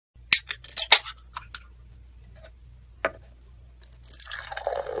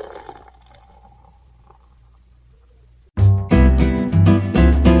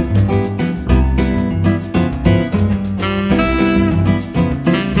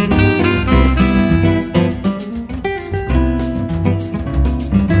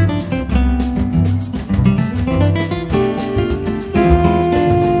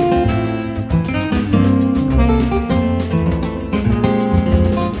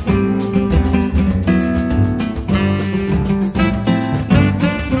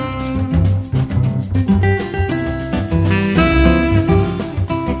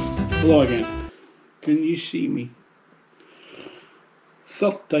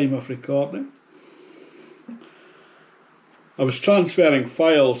third time of recording. I was transferring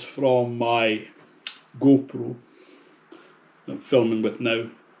files from my GoPro that I'm filming with now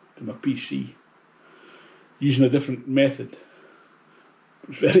to my PC using a different method. It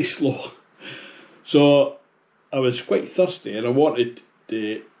was very slow. So I was quite thirsty and I wanted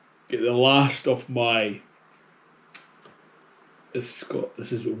to get the last of my, this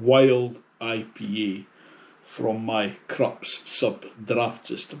is Wild IPA from my Krups sub draft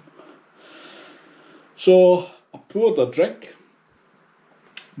system. So I poured a drink.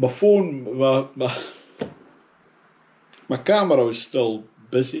 My phone, my camera was still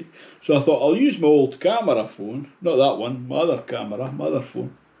busy, so I thought I'll use my old camera phone, not that one, my other camera, my other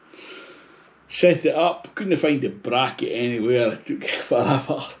phone. Set it up, couldn't find the bracket anywhere, it took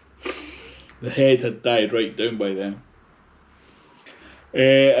forever. The head had died right down by then.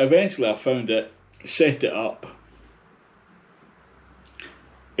 Eventually I found it, set it up.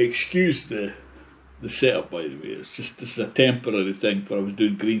 Excuse the setup, by the way, this is a temporary thing for I was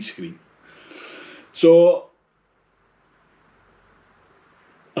doing green screen. So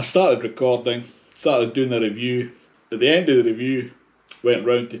I started recording, started doing a review. At the end of the review, went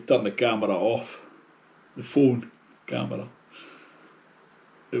round to turn the camera off, the phone camera.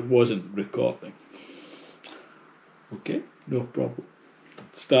 It wasn't recording. Okay, no problem.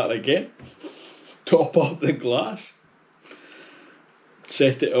 Start again, top up the glass,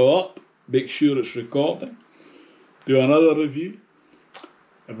 set it all up, make sure it's recording, do another review,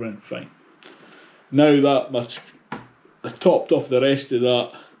 everything fine. Now that much, I topped off the rest of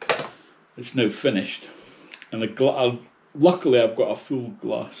that, it's now finished. And luckily I've got a full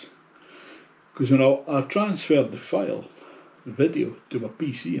glass. Because when I transferred the file, the video, to my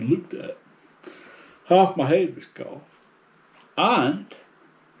PC and looked at it, half my head was cut off. And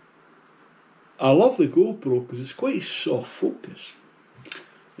I love the GoPro because it's quite soft focus.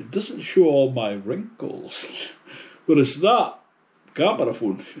 It doesn't show all my wrinkles. Whereas that camera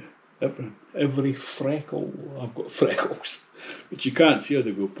phone, every freckle, I've got freckles, which you can't see on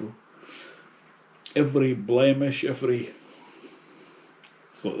the GoPro. Every blemish, every...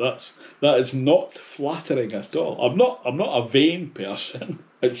 So that is not flattering at all. I'm not a vain person,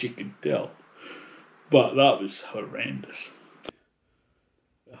 as you can tell. But that was horrendous.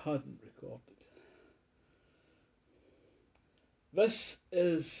 I hadn't recorded. This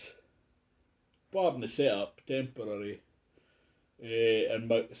is, pardon the setup, temporary, and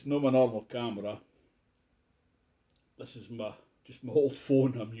it's not my normal camera. This is just my old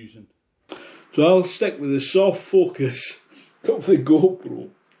phone I'm using. So I'll stick with the soft focus of the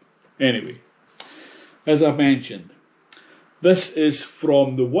GoPro. Anyway, as I mentioned, this is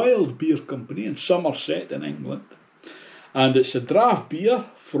from the Wild Beer Company in Somerset in England, and it's a draft beer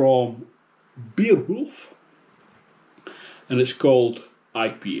from Beerwolf. And it's called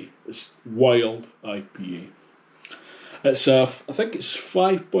IPA. It's Wild IPA. It's I think it's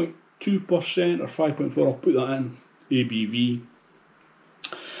 5.2% or 5.4. I'll put that in ABV.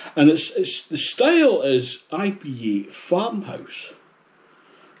 And the style is IPA Farmhouse.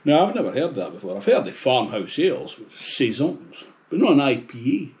 Now I've never heard that before. I've heard the Farmhouse ales, which is saisons, but not an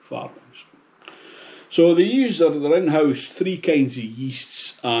IPA Farmhouse. So they use their in-house 3 kinds of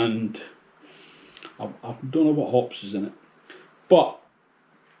yeasts, and I don't know what hops is in it. But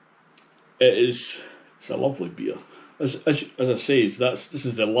it's a lovely beer. As I say, this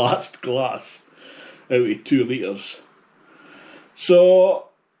is the last glass out of 2 litres. So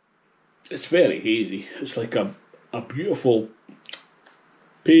it's very hazy. It's like a beautiful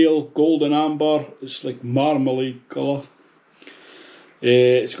pale golden amber. It's like marmalade colour.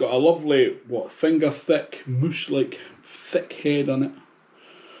 It's got a lovely finger thick mousse-like thick head on it.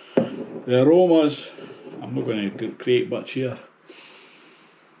 The aromas, I'm not going to create much here.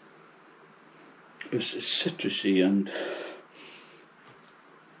 It's citrusy and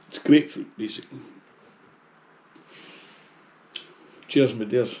it's grapefruit basically. Cheers, my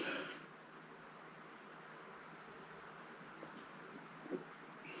dears.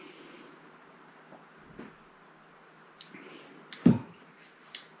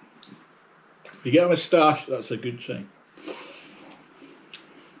 If you get a moustache, that's a good sign.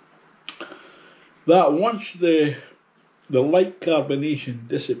 That once the light carbonation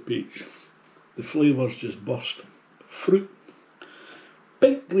dissipates, the flavours just burst. Fruit,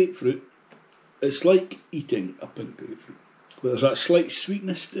 pink grapefruit, it's like eating a pink grapefruit. There's that slight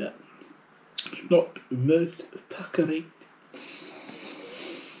sweetness to it. It's not mouth puckering.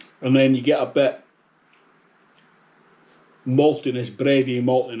 And then you get a bit maltiness, bready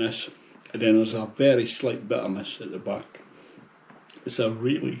maltiness, and then there's a very slight bitterness at the back. It's a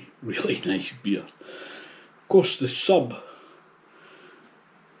really, really nice beer. Of course, the sub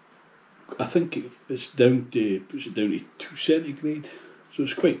I think it's down to, puts it down to 2 centigrade, so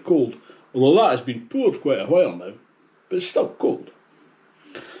it's quite cold. Although that has been poured quite a while now, but it's still cold.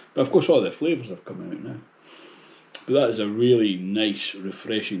 But of course all the flavours are coming out now. But that is a really nice,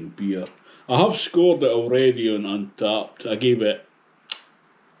 refreshing beer. I have scored it already on Untapped. I gave it,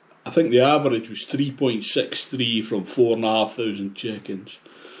 I think the average was 3.63 from 4,500 check-ins.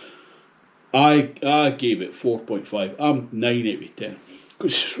 I gave it 4.5. I'm 9 out of 10.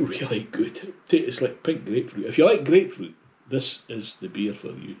 Because it's really good. It's like pink grapefruit. If you like grapefruit, this is the beer for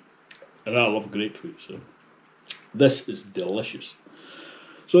you. And I love grapefruit, so this is delicious.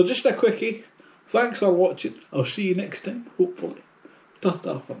 So just a quickie. Thanks for watching. I'll see you next time, hopefully.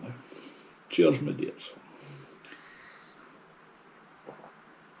 Ta-ta for now. Cheers, my dears.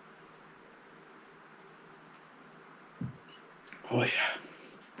 Oh yeah.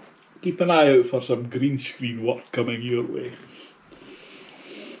 Keep an eye out for some green screen work coming your way.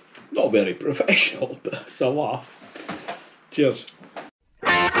 Not very professional, but it's a laugh. Cheers.